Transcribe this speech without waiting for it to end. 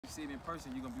see him in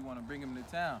person, you're gonna be wanting to bring him to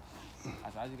town. I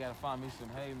said, I just gotta find me some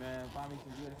hay, man. Find me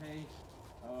some good hay.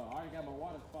 I already got my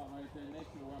water spot right there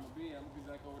next to where I'm gonna be. I'm gonna be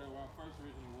back over there where I first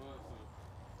originally was.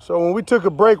 So when we took a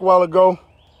break a while ago,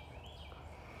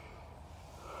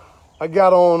 I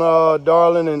got on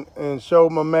Darling and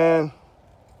showed my man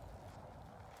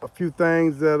a few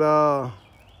things that,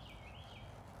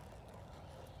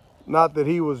 not that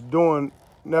he was doing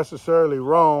necessarily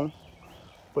wrong,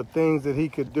 but things that he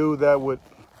could do that would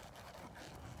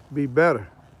be better.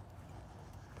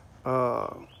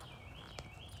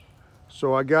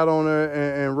 So I got on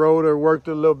there and rode her, worked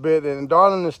her a little bit, and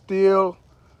Darling is still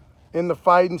in the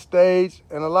fighting stage.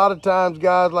 And a lot of times,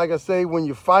 guys, like I say, when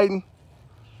you're fighting,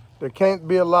 there can't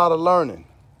be a lot of learning.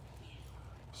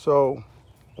 So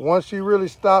once she really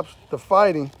stops the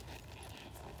fighting,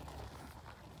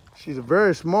 she's a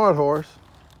very smart horse,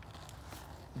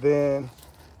 then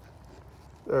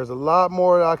there's a lot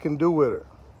more I can do with her.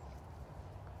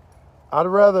 I'd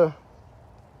rather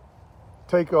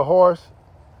take a horse,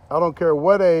 I don't care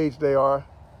what age they are,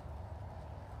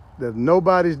 that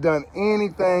nobody's done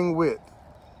anything with,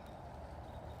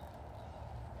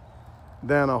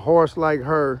 than a horse like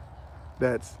her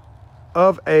that's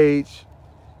of age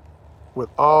with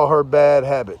all her bad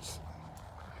habits.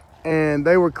 And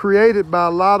they were created by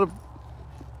a lot of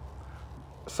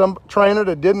some trainer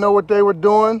that didn't know what they were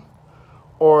doing,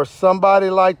 or somebody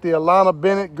like the Alana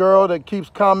Bennett girl that keeps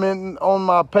commenting on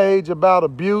my page about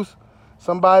abuse,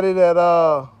 somebody that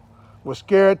was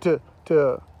scared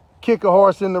to kick a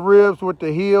horse in the ribs with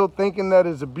the heel, thinking that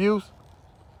is abuse.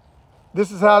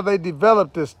 This is how they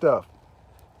develop this stuff.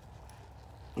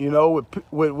 You know,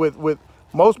 with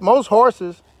most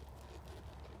horses,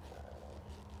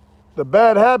 the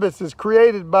bad habits is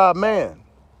created by a man.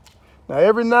 Now,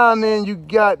 every now and then you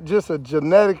got just a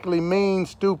genetically mean,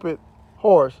 stupid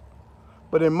horse,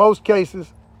 but in most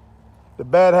cases, the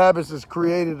bad habits is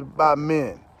created by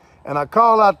men. And I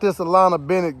call out this Alana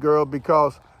Bennett girl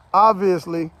because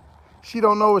obviously she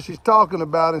don't know what she's talking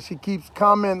about, and she keeps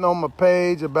commenting on my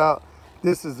page about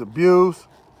this is abuse,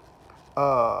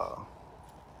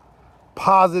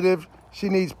 positive. She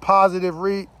needs positive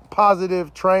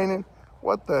training.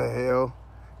 What the hell?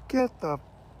 Get the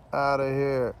out of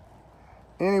here.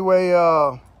 Anyway,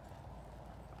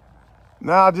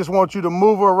 now I just want you to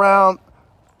move her around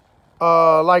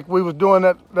like we was doing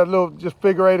that little just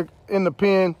figure eight in the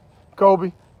pen,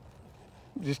 Kobe.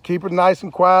 Just keep her nice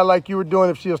and quiet like you were doing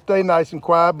if she'll stay nice and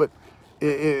quiet. But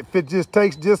if it just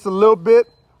takes just a little bit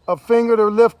of finger to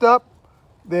lift up,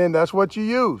 then that's what you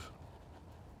use.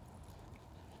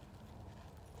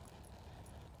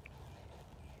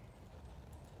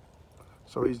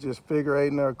 So he's just figure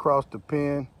eighting her across the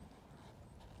pen.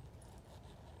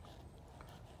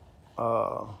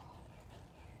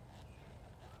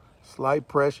 Slight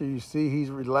pressure. You see he's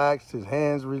relaxed, his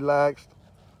hands relaxed.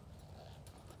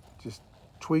 Just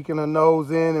tweaking her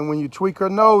nose in. And when you tweak her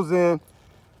nose in,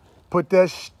 put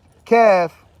that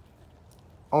calf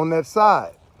on that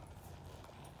side.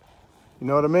 You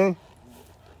know what I mean?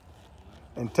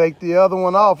 And take the other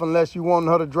one off unless you want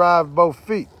her to drive both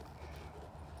feet.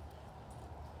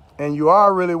 And you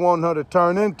are really wanting her to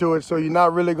turn into it, so you're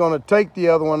not really going to take the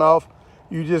other one off.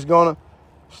 You're just going to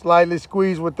slightly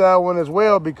squeeze with that one as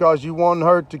well because you want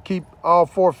her to keep all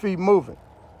 4 feet moving.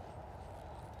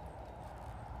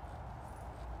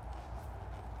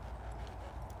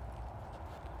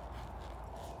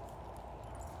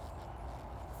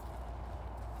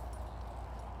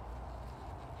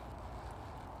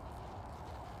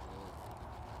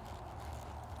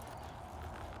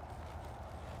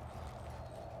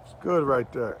 It's good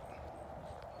right there.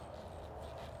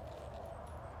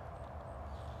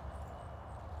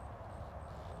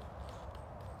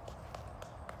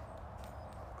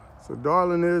 So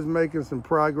Darling is making some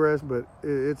progress, but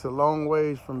it's a long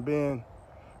ways from being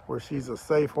where she's a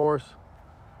safe horse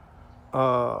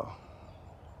for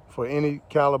any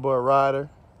caliber rider.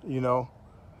 You know,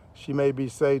 she may be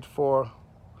safe for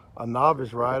a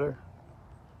novice rider.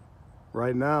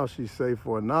 Right now, she's safe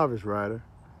for a novice rider,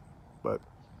 but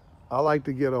I like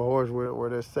to get a horse where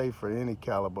they're safe for any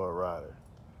caliber rider,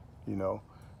 you know,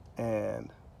 and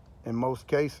in most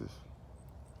cases,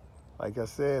 like I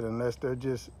said, unless they're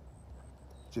just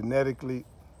genetically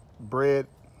bred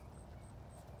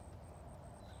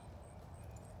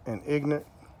and ignorant.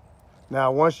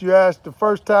 Now, once you ask the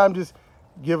first time, just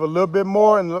give a little bit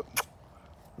more and a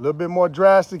little bit more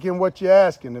drastic in what you're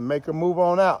asking and make her move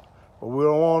on out. But we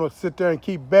don't want to sit there and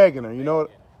keep begging her, you know?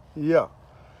 Yeah.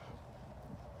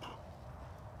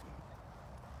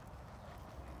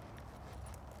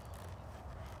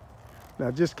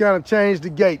 Now just kind of change the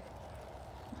gait.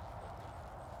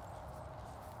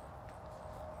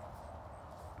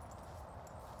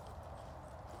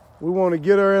 We want to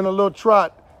get her in a little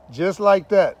trot just like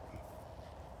that.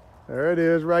 There it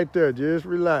is right there. Just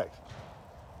relax.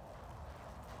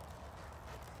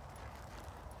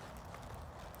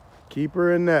 Keep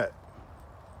her in that.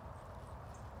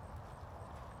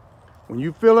 When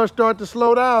you feel her start to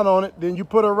slow down on it, then you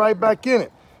put her right back in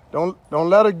it. Don't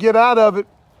let her get out of it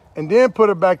and then put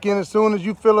her back in as soon as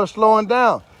you feel her slowing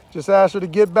down. Just ask her to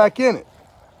get back in it.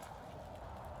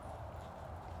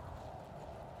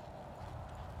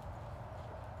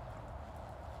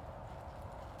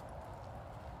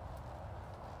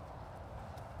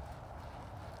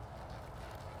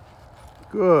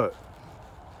 Good.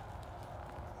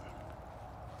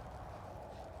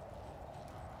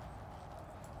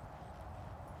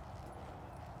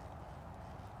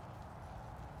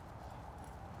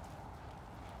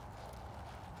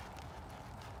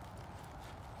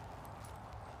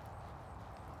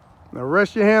 Now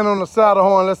rest your hand on the saddle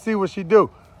horn. Let's see what she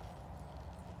do.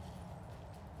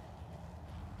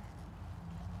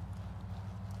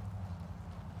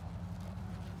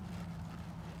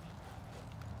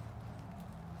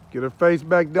 Get her face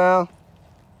back down.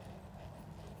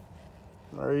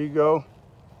 There you go.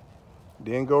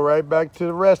 Then go right back to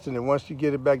the resting it once you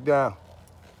get it back down.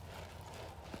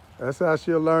 That's how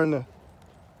she'll learn to.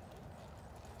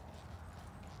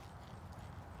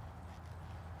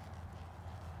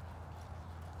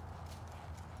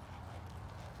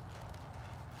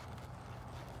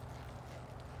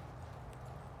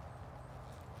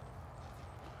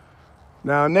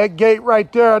 Now in that gate right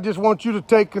there, I just want you to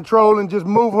take control and just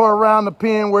move her around the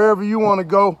pen wherever you want to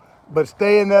go, but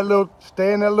stay in that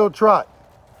little trot.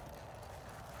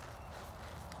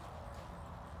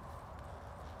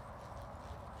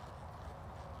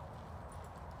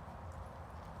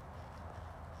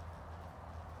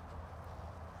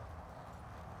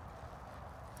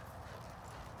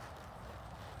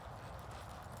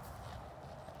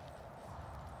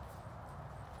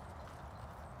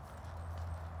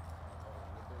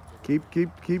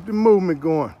 Keep the movement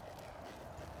going.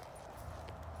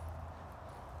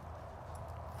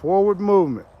 Forward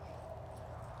movement.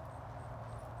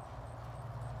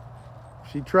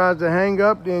 If she tries to hang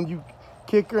up, then you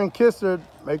kick her and kiss her,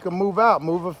 make her move out,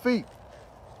 move her feet.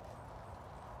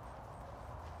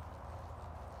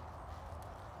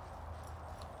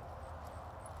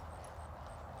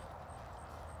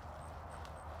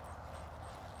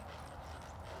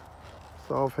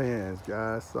 Soft hands,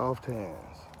 guys, soft hands.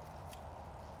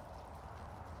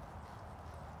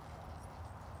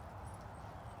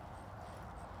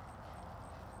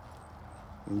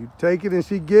 And you take it and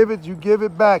she give it, you give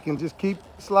it back and just keep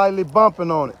slightly bumping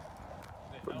on it.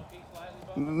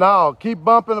 No, keep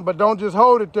bumping it, but don't just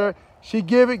hold it there. She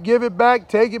give it back,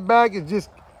 take it back. It's just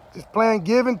playing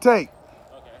give and take.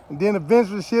 Okay. And then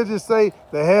eventually she'll just say,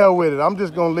 the hell with it. I'm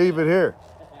just gonna leave it here.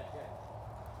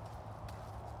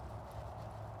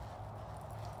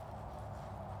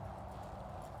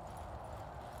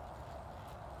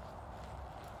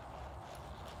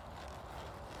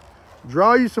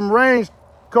 Draw you some range,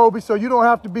 Kobe, so you don't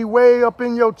have to be way up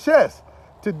in your chest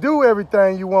to do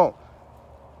everything you want.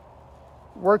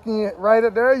 Working it right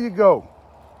up there, you go.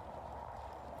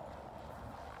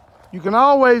 You can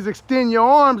always extend your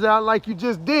arms out like you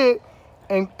just did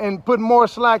and put more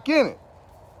slack in it.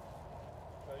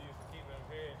 So you used to keep them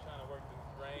here and trying to work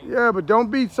the range? Yeah, but don't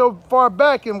be so far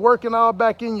back and working all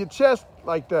back in your chest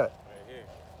like that. Right here.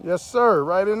 Yes, sir,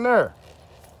 right in there.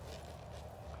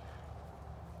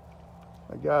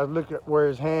 Guys, look at where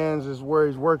his hands is, where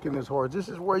he's working his horse. This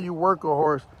is where you work a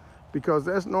horse because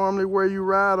that's normally where you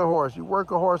ride a horse. You work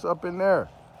a horse up in there.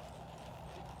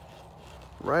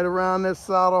 Right around that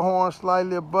saddle horn,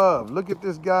 slightly above. Look at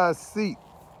this guy's seat.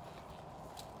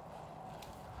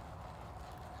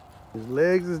 His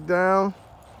legs is down.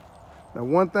 Now,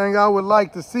 one thing I would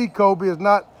like to see, Kobe, is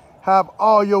not have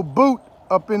all your boot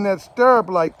up in that stirrup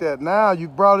like that. Now you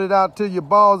brought it out to your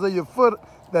balls of your foot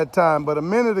that time, but a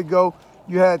minute ago,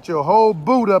 you had your whole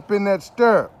boot up in that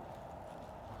stirrup.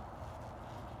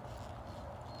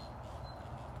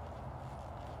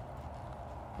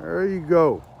 There you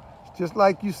go. It's just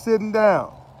like you sitting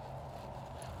down.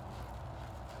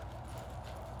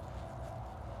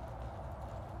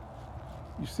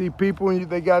 You see people, and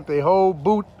they got their whole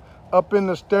boot up in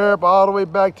the stirrup all the way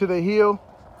back to the heel.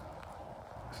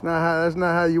 That's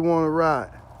not how you want to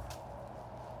ride.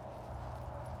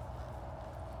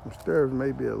 The stirrups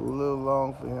may be a little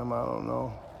long for him, I don't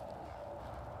know.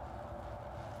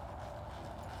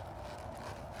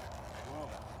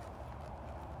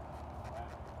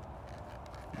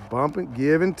 Bumping,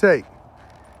 give and take.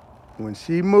 When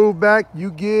she move back,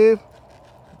 you give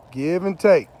and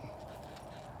take.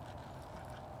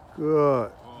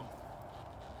 Good.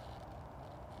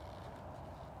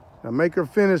 Now make her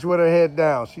finish with her head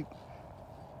down. She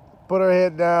put her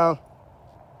head down.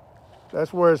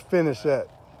 That's where it's finished at.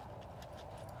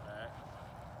 Alright.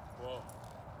 Whoa.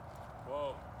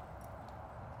 Whoa.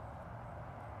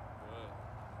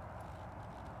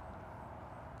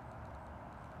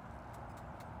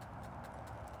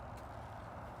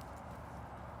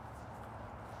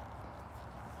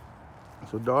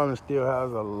 Good. So Darling still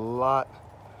has a lot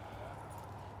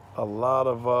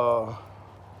of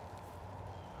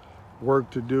work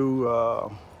to do.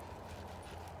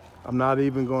 I'm not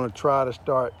even going to try to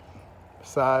start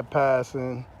side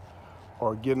passing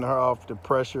or getting her off the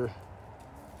pressure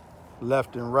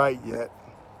left and right yet.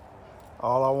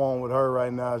 All I want with her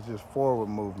right now is just forward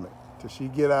movement. Till she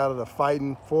get out of the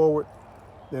fighting forward,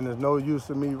 then there's no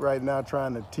use of me right now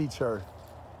trying to teach her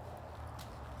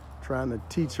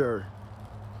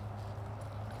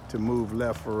to move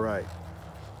left or right,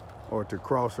 or to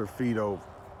cross her feet over,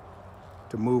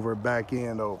 to move her back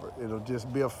end over. It'll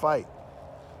just be a fight.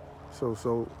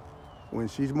 So when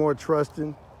she's more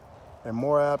trusting and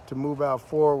more apt to move out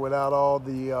forward without all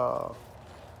the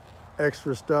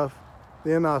extra stuff,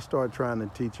 then I'll start trying to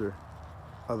teach her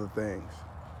other things.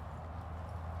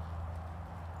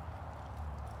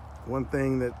 One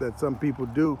thing that some people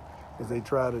do is they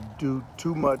try to do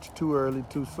too much too early,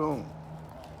 too soon.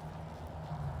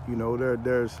 You know,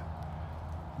 there's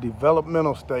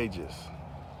developmental stages.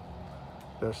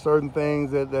 There's certain things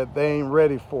that they ain't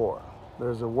ready for.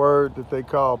 There's a word that they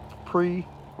call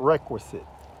prerequisite.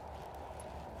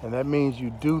 And that means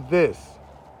you do this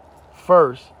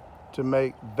first to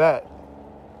make that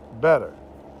better.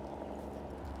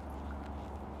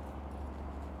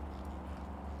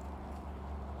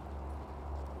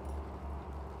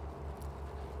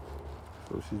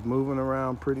 So she's moving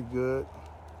around pretty good.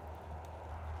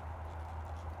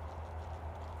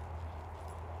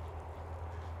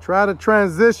 Try to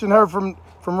transition her from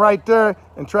right there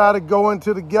and try to go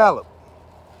into the gallop.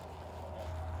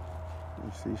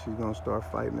 You see, she's gonna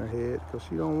start fighting her head because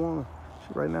she don't wanna.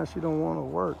 Right now, she don't wanna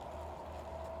work.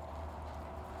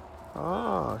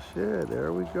 Oh shit!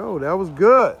 There we go. That was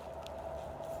good.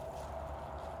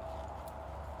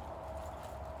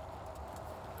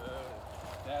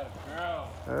 That a girl.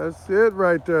 That's it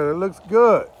right there. That looks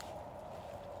good.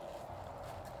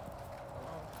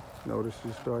 Notice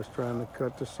she starts trying to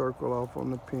cut the circle off on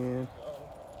the pin.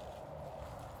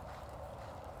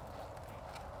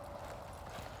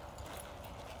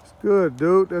 It's good,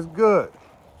 dude. That's good.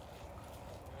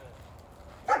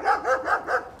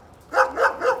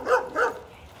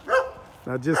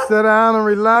 Now just sit down and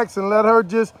relax and let her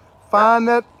just find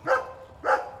that.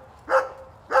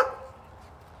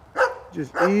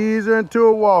 Just ease her into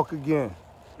a walk again.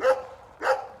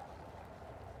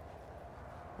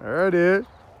 There it is.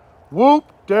 Whoop,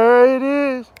 there it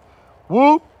is.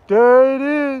 Whoop, there it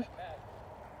is.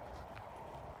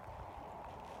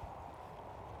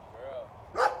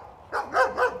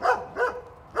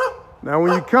 Now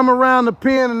when you come around the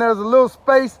pen and there's a little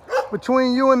space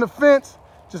between you and the fence,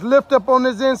 just lift up on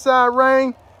this inside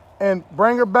rein and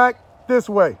bring her back this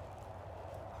way.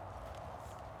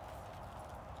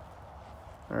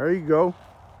 There you go.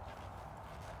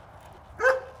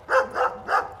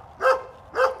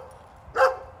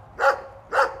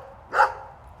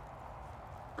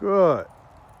 Good.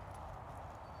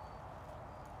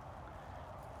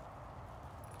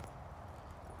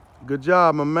 Good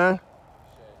job, my man.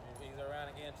 Ease around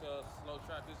again to a slow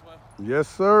trot this way. Yes,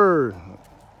 sir.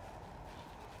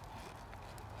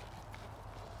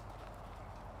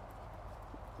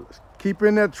 Keep her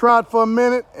in that trot for a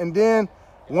minute, and then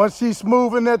once she's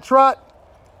smooth in that trot,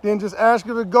 then just ask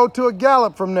her to go to a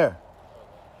gallop from there.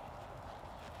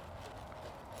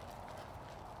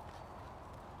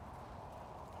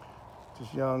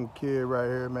 This young kid right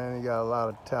here, man, he got a lot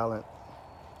of talent.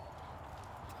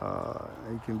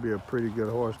 He can be a pretty good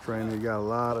horse trainer. He got a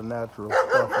lot of natural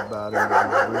stuff about him.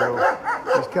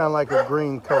 He's kind of like a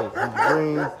green coat. He's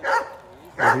green,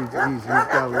 but he's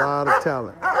got a lot of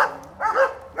talent.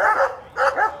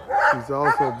 He's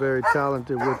also very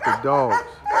talented with the dogs.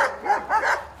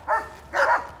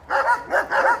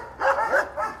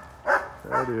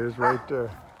 There it is, right there.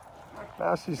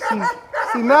 Now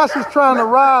now she's trying to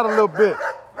ride a little bit.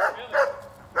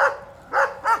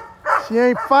 She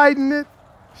ain't fighting it.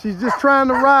 She's just trying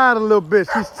to ride a little bit.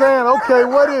 She's saying, okay,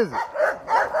 what is it?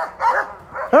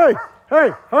 Hey,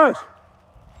 hey, hush.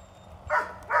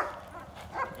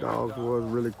 Dogs was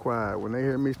really quiet. When they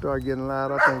hear me start getting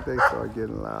loud, I think they start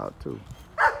getting loud too.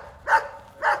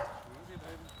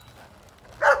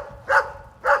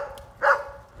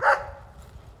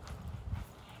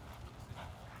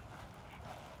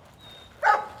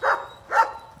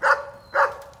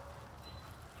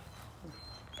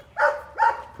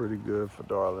 pretty good for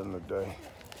Darling today.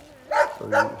 So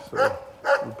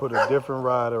you put a different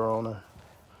rider on her,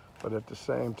 but at the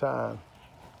same time,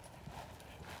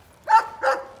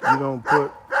 you don't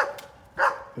put,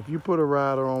 if you put a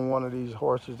rider on one of these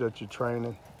horses that you're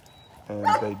training and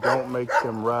they don't make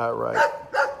them ride right,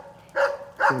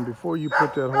 then before you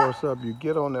put that horse up, you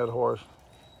get on that horse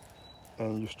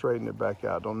and you straighten it back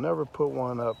out. Don't never put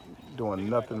one up doing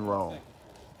nothing wrong.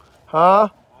 Huh?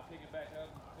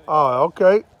 Oh,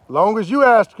 okay. Long as you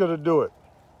ask her to do it.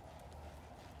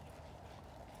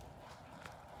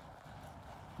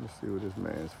 Let's see what this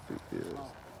man's feet is.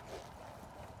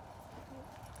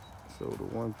 So the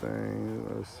one thing,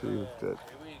 let's see if that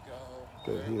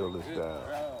heel is down.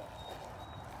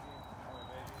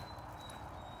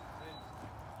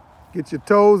 Get your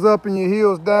toes up and your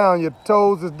heels down. Your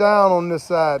toes is down on this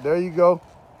side. There you go.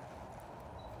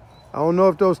 I don't know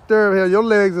if those stirrup here, your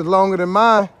legs is longer than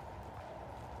mine.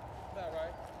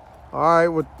 All right,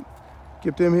 well,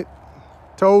 get them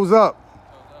toes up.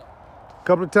 A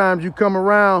couple of times you come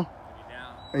around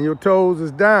and your toes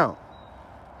is down.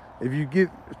 If you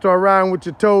start riding with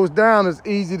your toes down, it's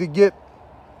easy to get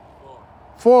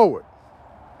forward.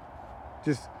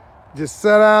 Just sit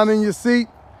down in your seat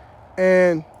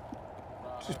and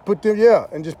just put them,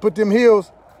 and just put them heels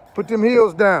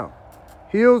down.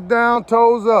 Heels down,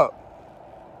 toes up.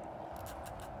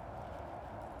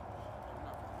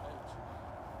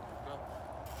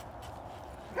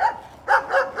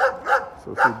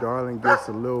 So see, Darling gets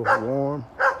a little warm,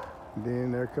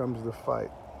 then there comes the fight.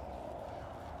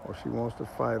 Or she wants to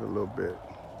fight a little bit.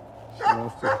 She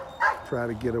wants to try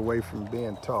to get away from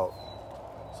being taught.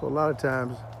 So a lot of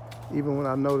times, even when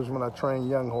I train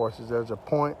young horses, there's a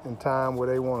point in time where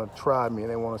they want to try me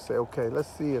and they want to say, okay, let's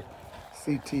see if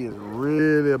CT is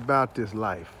really about this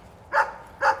life.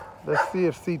 Let's see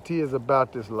if CT is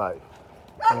about this life.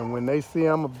 And when they see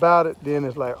I'm about it, then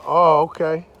it's like, oh,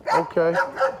 okay.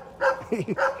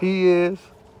 He is.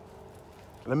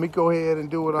 Let me go ahead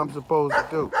and do what I'm supposed to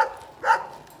do.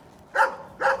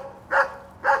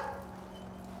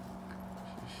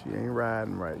 She ain't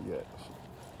riding right yet.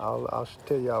 I'll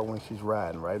tell y'all when she's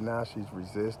riding. Right now, she's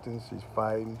resisting, she's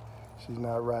fighting, she's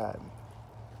not riding.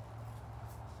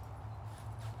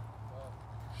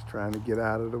 She's trying to get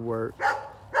out of the work.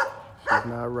 She's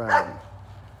not riding.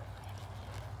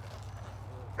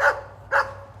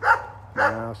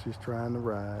 Now she's trying to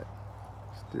ride.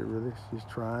 She's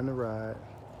trying to ride.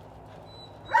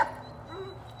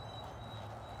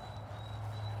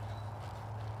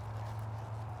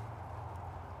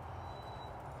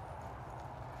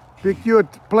 Pick you a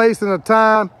place and a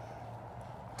time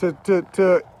to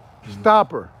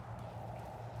stop her.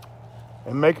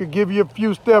 And make her give you a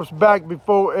few steps back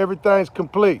before everything's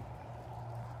complete.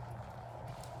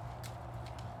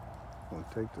 Gonna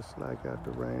take the slack out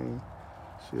the rein.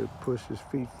 She'll push his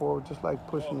feet forward, just like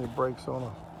pushing your brakes on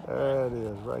her. There it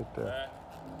is, right there.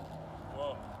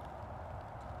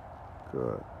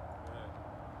 Good.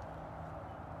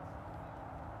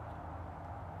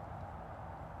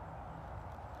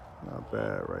 Not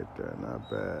bad right there, not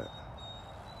bad.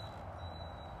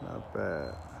 Not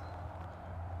bad.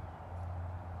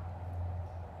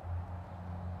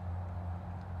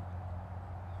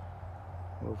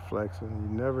 A little flexing.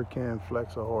 You never can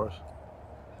flex a horse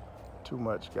too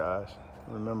much, guys.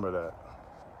 Remember that.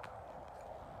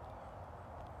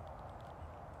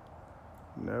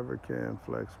 Never can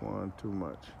flex one too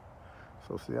much.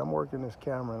 So see, I'm working this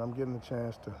camera and I'm getting a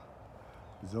chance to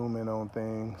zoom in on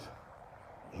things.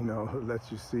 You know,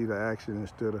 let you see the action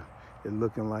instead of it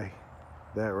looking like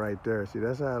that right there. See,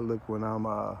 that's how I look when I'm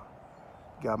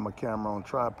got my camera on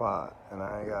tripod and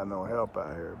I ain't got no help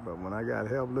out here. But when I got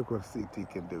help, look what CT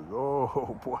can do.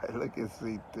 Oh boy, look at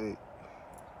CT.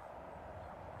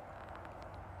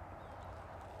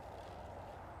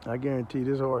 I guarantee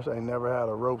this horse ain't never had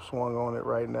a rope swung on it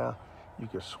right now. You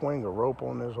can swing a rope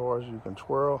on this horse, you can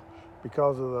twirl,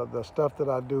 because of the stuff that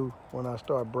I do when I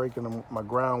start breaking my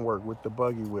groundwork with the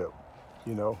buggy whip,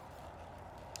 you know.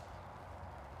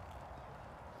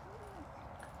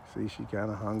 See, she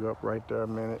kind of hung up right there a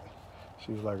minute.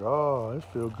 She was like, oh, it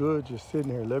feels good just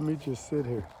sitting here. Let me just sit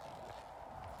here.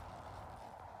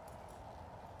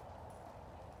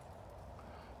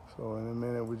 So in a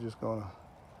minute, I'm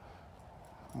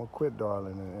gonna quit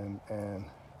Darling and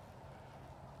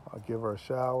I'll give her a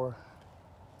shower.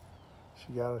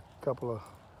 She got a couple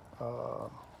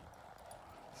of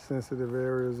sensitive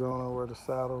areas on her where the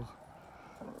saddles,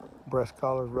 breast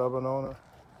collars rubbing on her.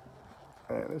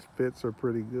 And his fits are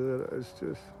pretty good. It's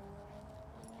just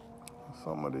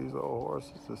some of these old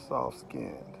horses are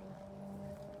soft-skinned.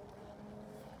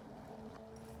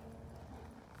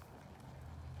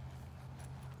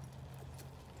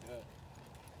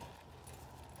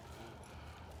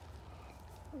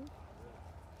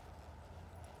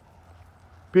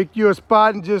 Pick you a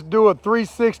spot and just do a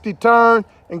 360 turn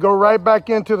and go right back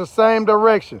into the same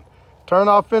direction. Turn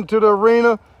off into the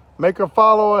arena, make her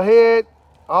follow ahead,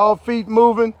 all feet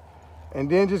moving, and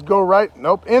then just go right,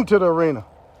 into the arena.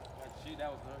 That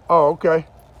was her. Oh, okay.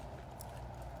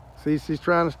 See, she's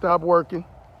trying to stop working.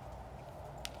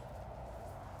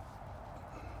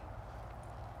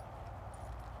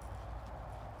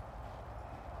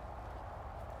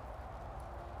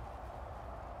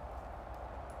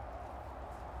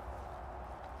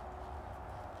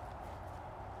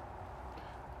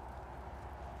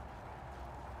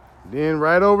 Then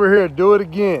right over here, do it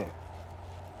again.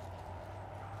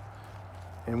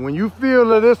 And when you feel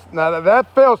that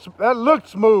that looked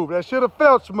smooth. That should have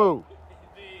felt smooth.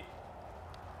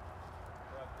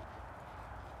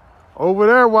 Over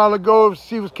there a while ago,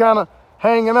 she was kind of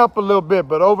hanging up a little bit,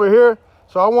 but over here,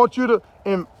 so I want you to,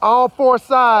 in all four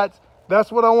sides,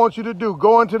 that's what I want you to do.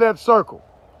 Go into that circle.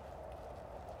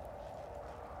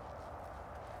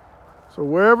 So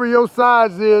wherever your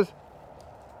sides is,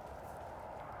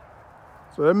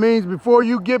 so that means before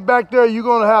you get back there, you're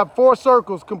gonna have 4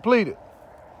 circles completed.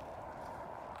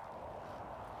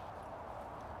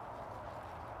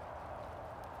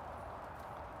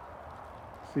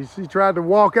 See, she tried to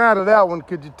walk out of that one,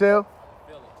 could you tell? I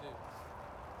feel it too.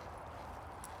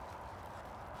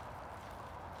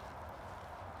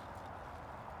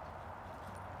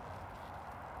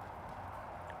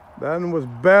 That one was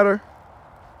better.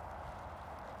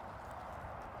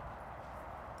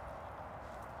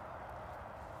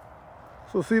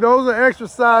 So see, those are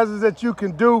exercises that you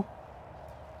can do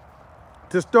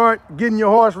to start getting your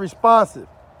horse responsive.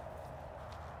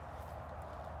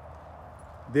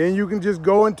 Then you can just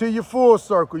go into your full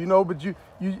circle, but you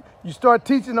start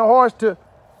teaching the horse to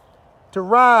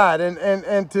ride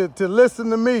and to listen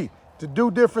to me, to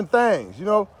do different things,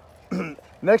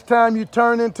 Next time you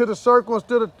turn into the circle,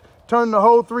 instead of turning the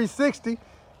whole 360,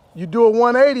 you do a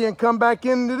 180 and come back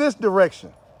into this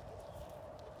direction.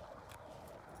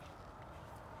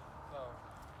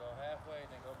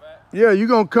 Yeah, you're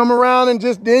going to come around and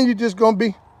then you're just going to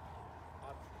be,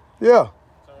 yeah.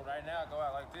 So right now, go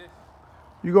out like this?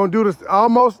 You're going to do this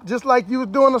almost just like you was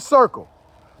doing a circle.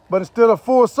 But instead of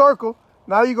full circle,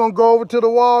 now you're going to go over to the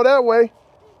wall that way.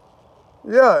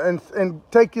 Yeah, and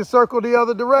take your circle the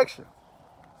other direction.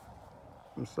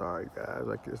 I'm sorry, guys.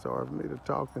 It's hard for me to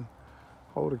talk and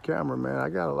hold a camera, man. I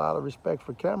got a lot of respect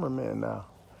for cameramen now.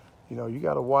 You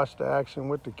got to watch the action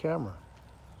with the camera.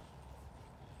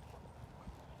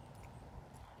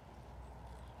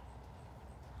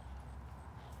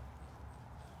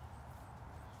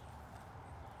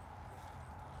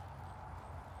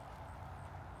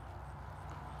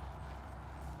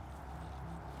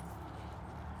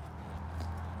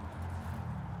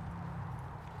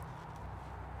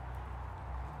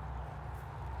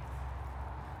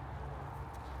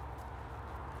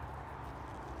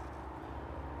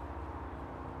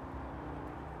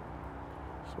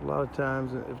 A lot of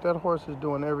times, if that horse is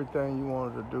doing everything you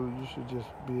wanted to do, you should just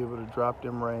be able to drop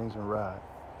them reins and ride.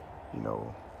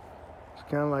 It's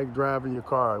kind of like driving your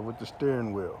car with the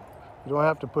steering wheel. You don't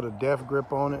have to put a death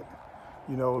grip on it.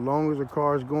 As long as the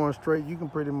car is going straight, you can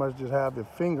pretty much just have the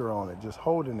finger on it, just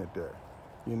holding it there.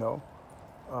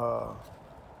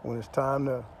 When it's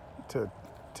time to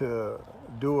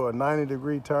do a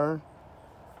 90-degree turn,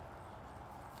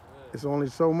 it's only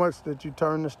so much that you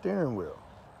turn the steering wheel.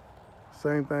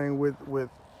 Same thing with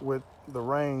the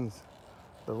reins.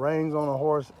 The reins on a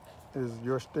horse is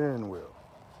your steering wheel.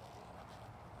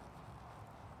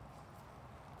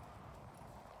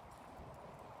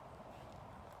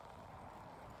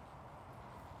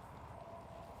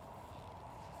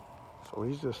 So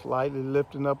he's just slightly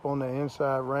lifting up on the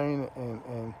inside rein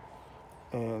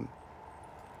and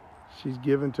she's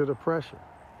giving to the pressure.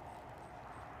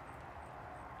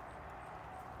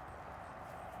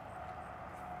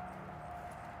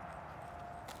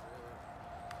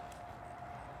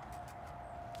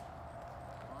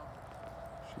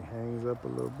 Hangs up a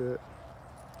little bit.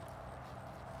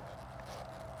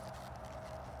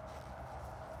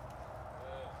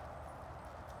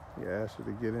 He asked her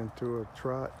to get into a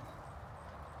trot.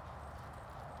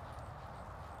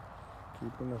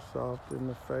 Keeping her soft in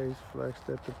the face, flexed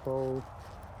at the pole.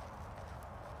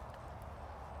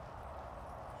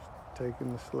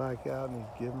 Taking the slack out and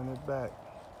he's giving it back.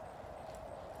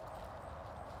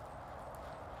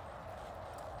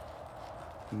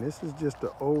 And this is just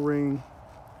the O-ring.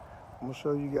 I'm gonna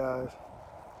show you guys.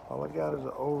 All I got is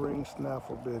an O-ring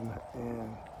snaffle bit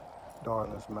in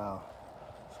Darla's mouth.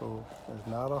 So there's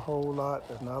not a whole lot,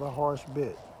 there's not a harsh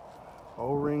bit.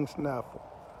 O-ring snaffle.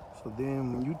 So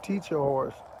then when you teach your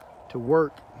horse to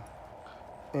work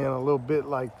in a little bit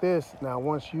like this. Now,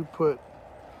 once you put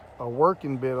a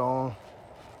working bit on,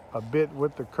 a bit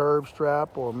with the curb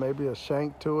strap or maybe a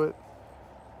shank to it,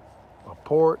 a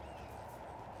port,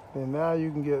 then now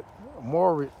you can get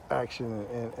more action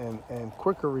and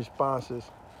quicker responses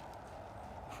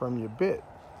from your bit.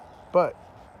 But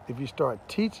if you start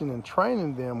teaching and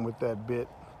training them with that bit,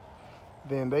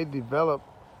 then they develop,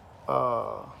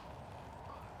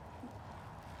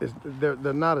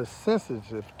 they're not as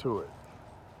sensitive to it.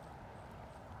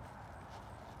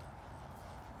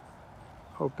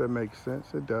 Hope that makes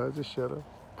sense. It does. It should have.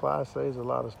 Clyde says a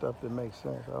lot of stuff that makes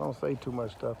sense. I don't say too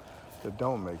much stuff that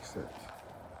don't make sense,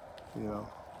 you know.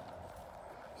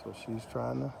 So she's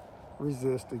trying to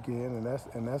resist again,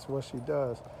 and that's what she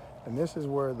does. And this is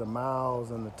where the miles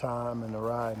and the time and the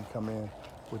riding come in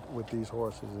with these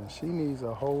horses. And she needs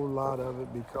a whole lot of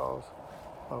it because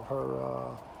of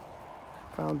her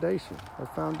foundation. Her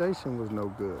foundation was no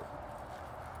good.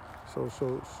 So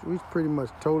we're pretty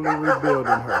much totally rebuilding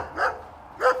her.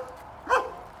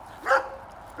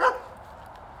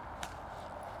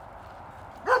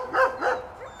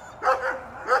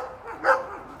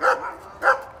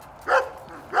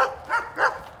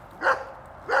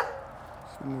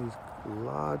 She needs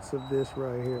lots of this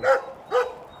right here.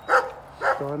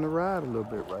 She's starting to ride a little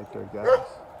bit right there, guys.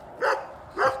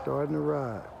 She's starting to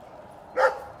ride.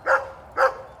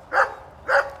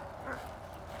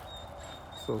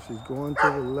 So she's going to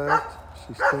the left.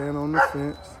 She's staying on the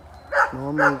fence.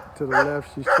 Normally to the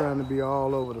left, she's trying to be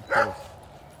all over the place.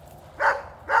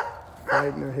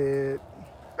 Fighting her head.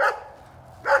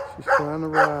 She's trying to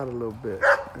ride a little bit.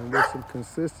 And with some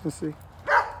consistency,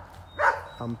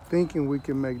 I'm thinking we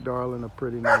can make Darling a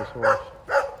pretty nice horse.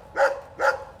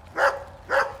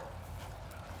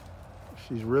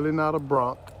 She's really not a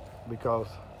bronc because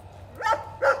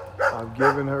I've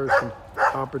given her some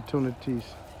opportunities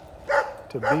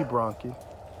to be bronky.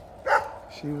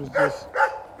 She was just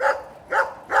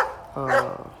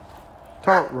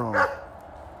taught wrong.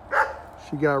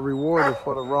 She got rewarded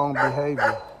for the wrong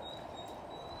behavior.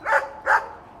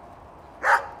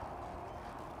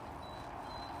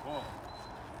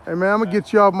 Hey man, I'm gonna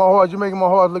get you off my horse. You're making my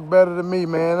horse look better than me,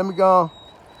 man. Let me go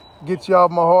get you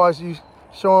off my horse. You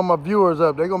showing my viewers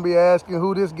up. They're gonna be asking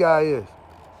who this guy is.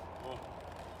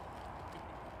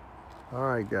 All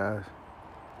right, guys.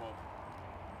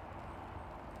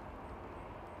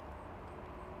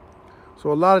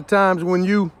 So a lot of times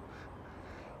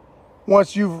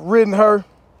once you've ridden her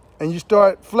and you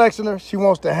start flexing her, she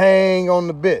wants to hang on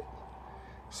the bit.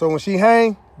 So when she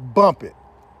hang, bump it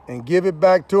and give it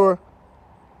back to her.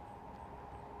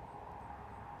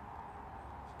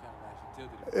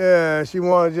 Yeah, she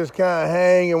want to just kind of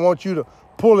hang and want you to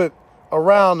pull it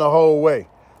around the whole way.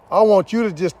 I want you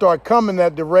to just start coming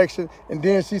that direction, and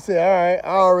then she said, all right,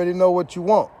 I already know what you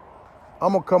want.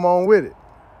 I'm going to come on with it.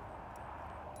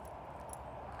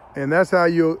 And that's how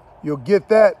you'll get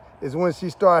that, is when she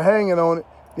start hanging on it,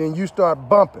 then you start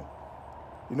bumping.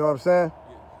 You know what I'm saying?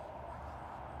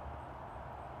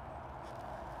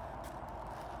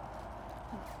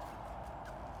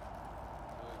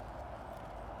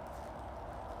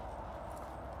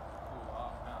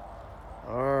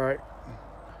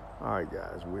 All right,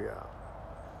 guys, we out.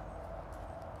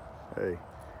 Hey,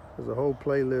 there's a whole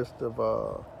playlist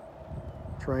of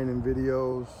training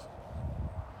videos.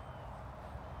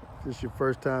 If this is your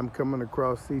first time coming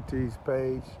across CT's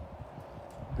page,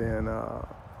 then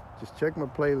just check my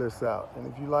playlist out.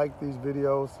 And if you like these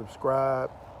videos, subscribe,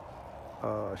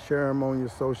 share them on your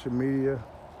social media.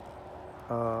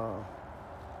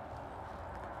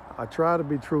 I try to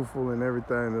be truthful in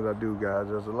everything that I do, guys.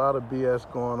 There's a lot of BS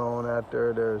going on out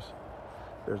there.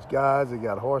 There's guys that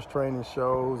got horse training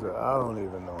shows that I don't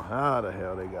even know how the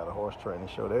hell they got a horse training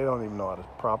show. They don't even know how to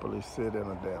properly sit in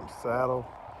a damn saddle.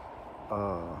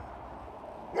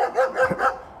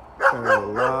 There's a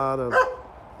lot of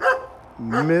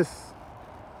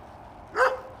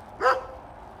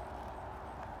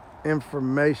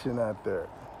misinformation out there.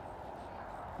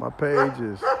 My page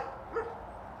is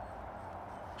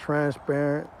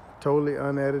transparent, totally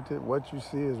unedited. What you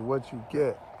see is what you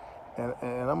get. And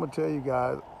I'm gonna tell you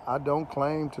guys, I don't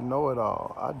claim to know it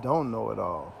all. I don't know it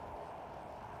all.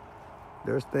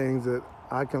 There's things that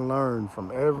I can learn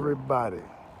from everybody.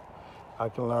 I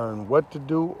can learn what to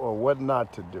do or what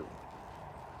not to do.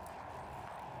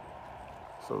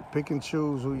 So pick and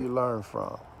choose who you learn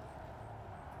from.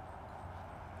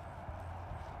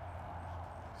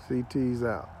 CT's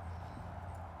out.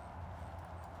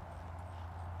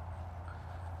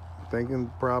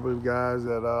 Thinking probably, guys,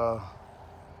 that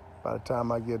by the time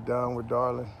I get done with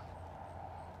Darling,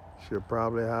 she'll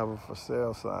probably have a for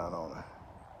sale sign on her.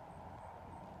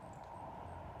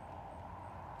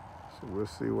 So we'll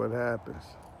see what happens.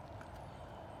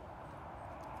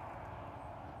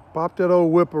 Pop that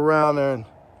old whip around there and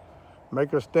make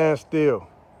her stand still.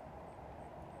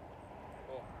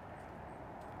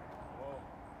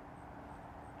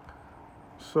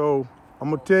 So I'm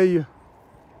gonna tell you,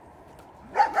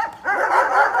 the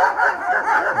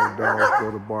dogs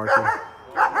go to barking.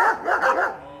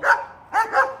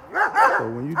 So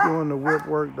when you're doing the whip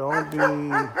work, don't be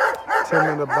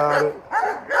timid about it.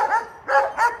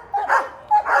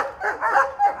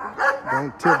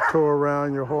 Don't tiptoe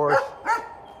around your horse.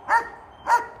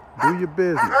 Do your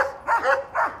business.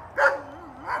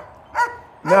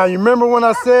 Now, you remember when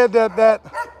I said that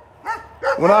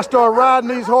when I start riding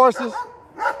these horses,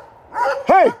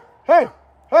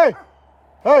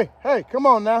 hey, come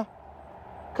on now.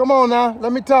 Come on now,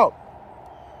 let me talk.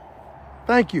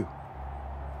 Thank you.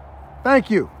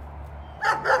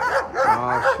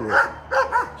 Oh,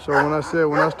 shit. So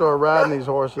when I start riding these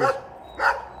horses,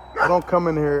 I don't come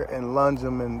in here and lunge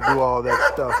them and do all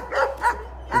that stuff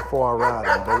before I ride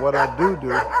them. But what I do,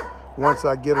 once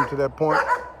I get them to that point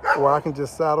where I can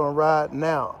just saddle and ride,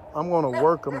 now I'm gonna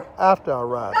work them after I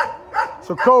ride them.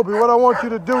 So Kobe, what I want you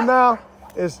to do now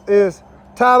is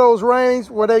tie those reins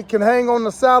where they can hang on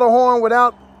the saddle horn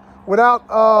without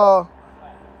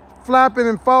flapping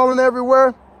and falling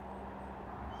everywhere.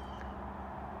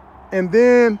 And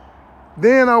then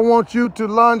I want you to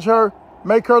lunge her,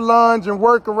 make her lunge and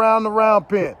work around the round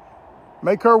pen.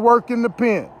 Make her work in the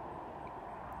pen.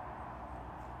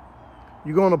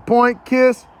 You're gonna point,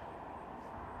 kiss,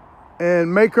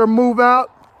 and make her move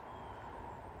out.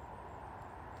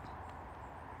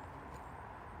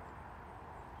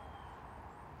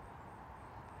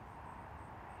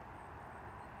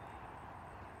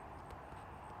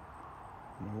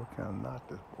 I don't know what kind of knot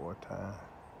this boy tied.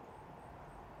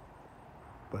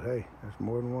 But hey, there's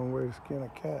more than one way to skin a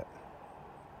cat.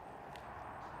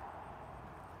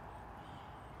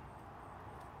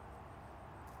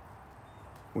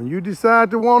 When you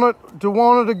decide to want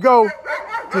her to go,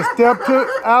 just step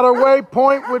out her way,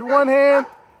 point with one hand,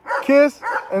 kiss,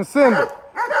 and send it.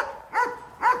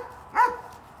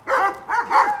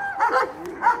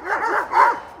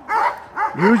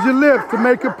 Use your lips to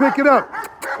make her pick it up.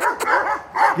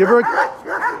 Give her a... There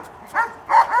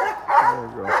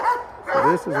you go. So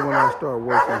this is when I start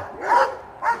working.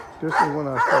 This is when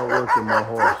I start working my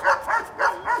horse.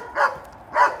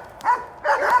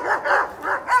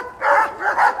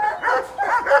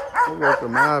 I work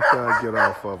them after I get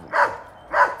off of them.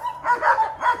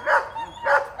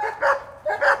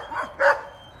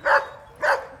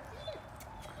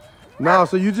 Now,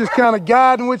 so you just kind of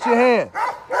guiding with your hand.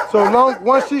 So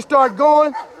once she start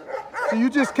going, so you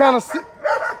just kind of sit,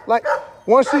 like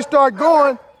once she start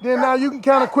going, then now you can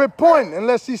kind of quit pointing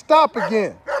unless she stop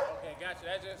again. Okay, gotcha.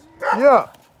 That just... Yeah,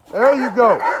 there you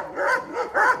go.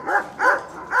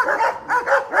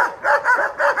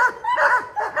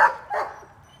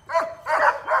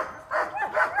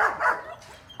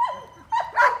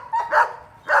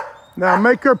 Now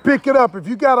make her pick it up. If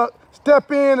you gotta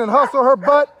step in and hustle her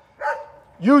butt,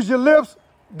 use your lips,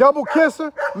 double kiss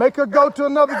her, make her go to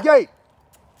another gate.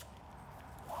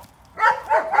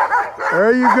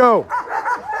 There you go.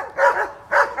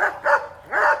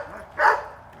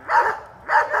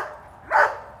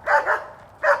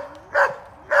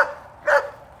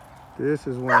 This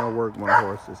is when I work my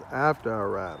horses, after I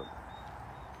ride them.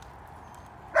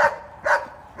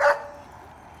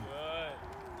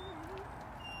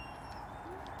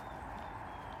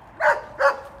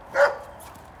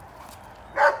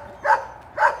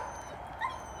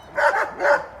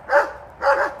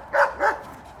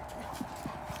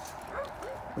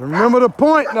 Remember the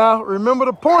point now. Remember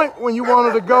the point when you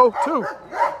wanted to go too.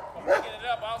 Picking it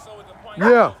up also with the point.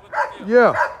 Yeah,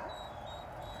 yeah.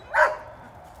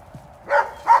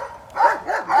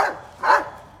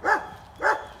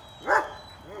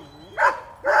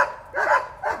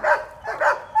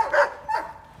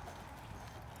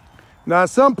 Now at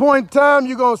some point in time,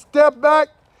 you're gonna step back,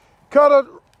 cut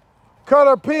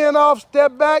her pin off,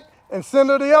 step back, and send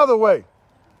her the other way.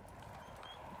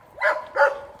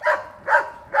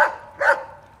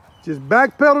 Just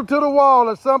backpedal to the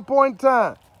wall at some point in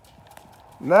time.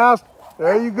 Now,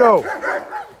 there you go.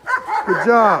 Good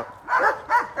job.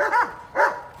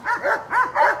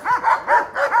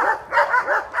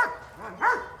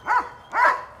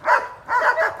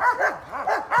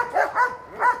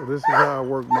 So this is how I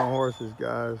work my horses,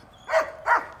 guys.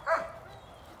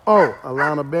 Oh,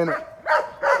 Alana Bennett.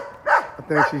 I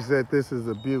think she said this is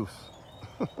abuse.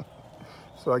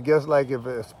 So I guess like if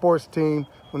a sports team,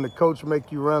 when the coach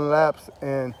make you run laps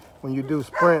and when you do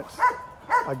sprints,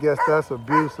 I guess that's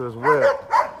abuse as well.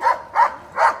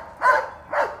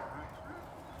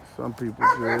 Some people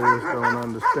just don't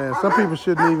understand. Some people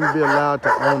shouldn't even be allowed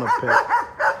to own a pet.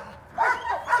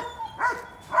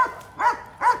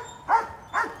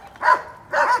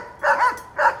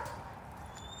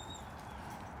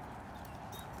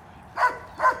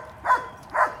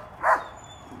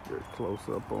 Get close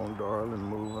up on Darling,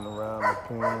 moving around the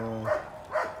pen.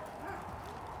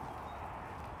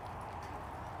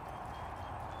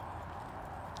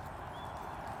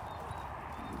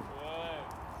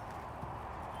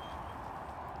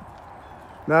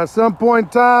 Now, at some point in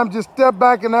time, just step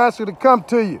back and ask her to come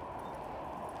to you.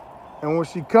 And when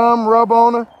she come, rub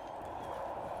on her.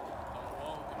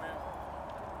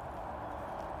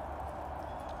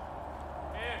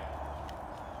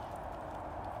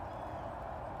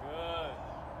 Good.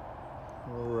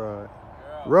 All right.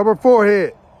 Girl. Rub her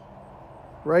forehead.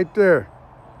 Right there.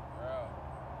 Girl.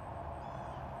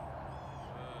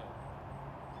 Good.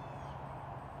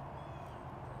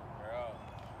 Girl.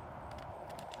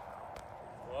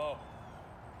 Whoa.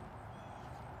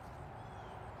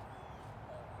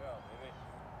 Girl, baby.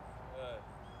 Good.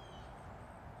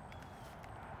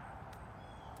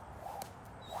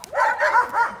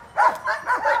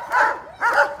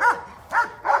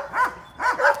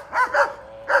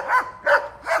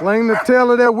 Sling the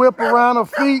tail of that whip around her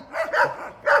feet.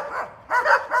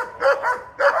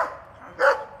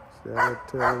 See how that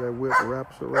tail of that whip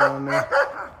wraps around there?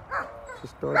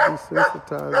 Just start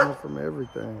desensitizing her from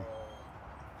everything.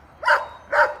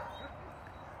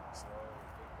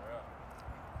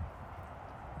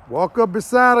 Walk up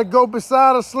beside her, go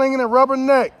beside her, slinging it, rub her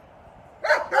neck.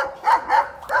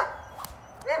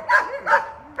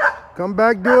 Come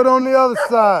back, do it on the other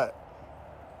side.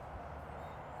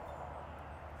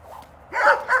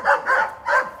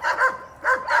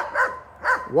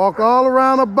 Walk all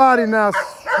around her body now,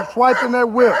 swiping that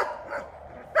whip.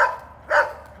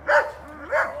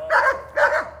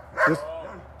 Just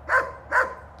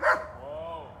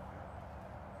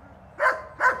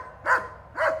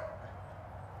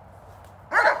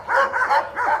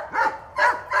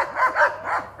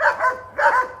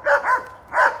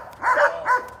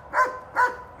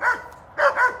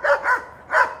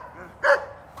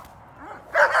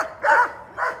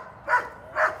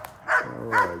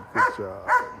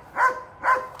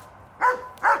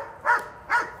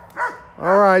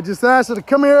all right, just ask her to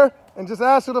come here and just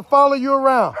ask her to follow you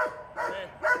around.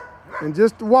 And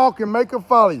just walk and make her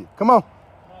follow you. Come on.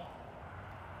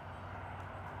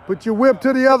 Put your whip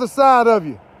to the other side of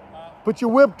you. Put your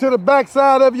whip to the back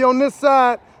side of you on this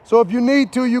side. So if you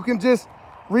need to, you can just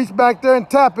reach back there and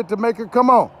tap it to make her come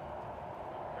on.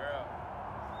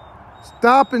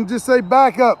 Stop and just say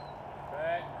back up.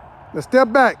 Now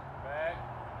step back.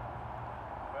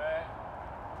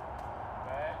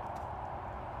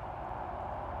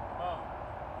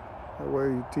 That way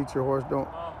you teach your horse don't.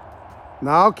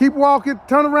 Now keep walking,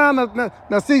 turn around.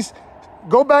 Now see,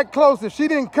 go back close. If she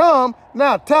didn't come,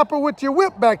 now tap her with your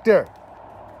whip back there.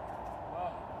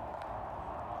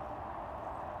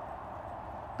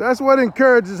 That's what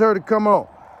encourages her to come on.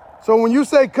 So when you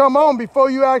say come on, before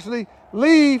you actually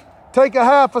leave, take a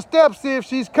half a step, see if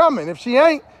she's coming. If she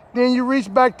ain't, then you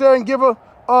reach back there and give her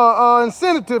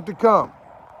incentive to come.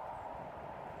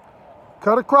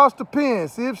 Cut across the pen,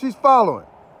 see if she's following.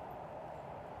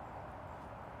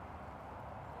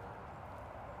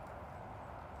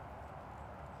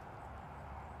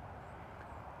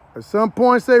 At some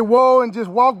point, say whoa and just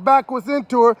walk backwards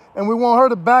into her, and we want her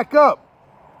to back up.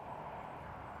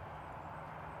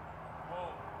 Whoa.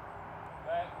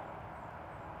 Back.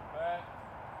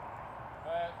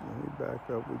 When we back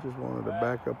up, we just want her to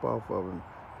back up off of him.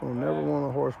 We'll never want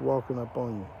a horse walking up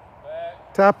on you.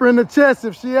 Tap her in the chest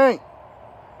if she ain't.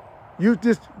 You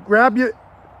just grab your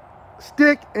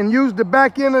stick and use the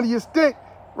back end of your stick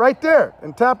right there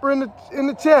and tap her in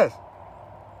the chest.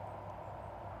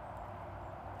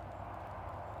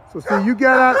 So see, you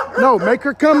get out. No, make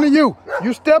her come to you.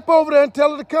 You step over there and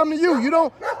tell her to come to you. You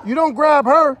don't grab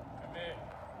her. Come here.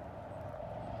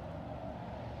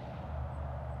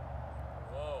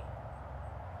 Whoa.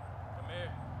 Come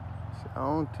here.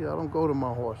 See, I don't go to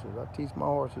my horses. I teach my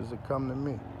horses to come to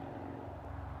me. Good.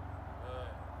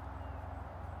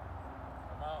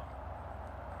 Come on.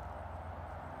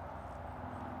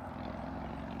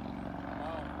 Come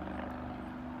on.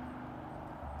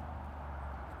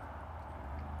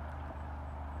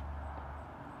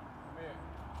 Come here.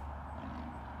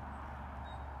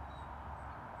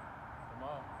 Come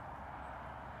on.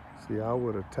 See, I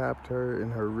would have tapped her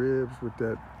in her ribs with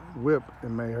that whip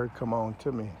and made her come on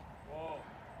to me. Whoa.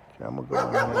 Okay, I'm gonna go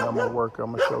in here and I'm gonna work.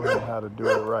 I'm gonna show him how to do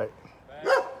it right.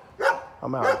 Back.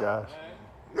 I'm out, guys.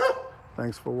 Back.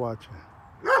 Thanks for watching.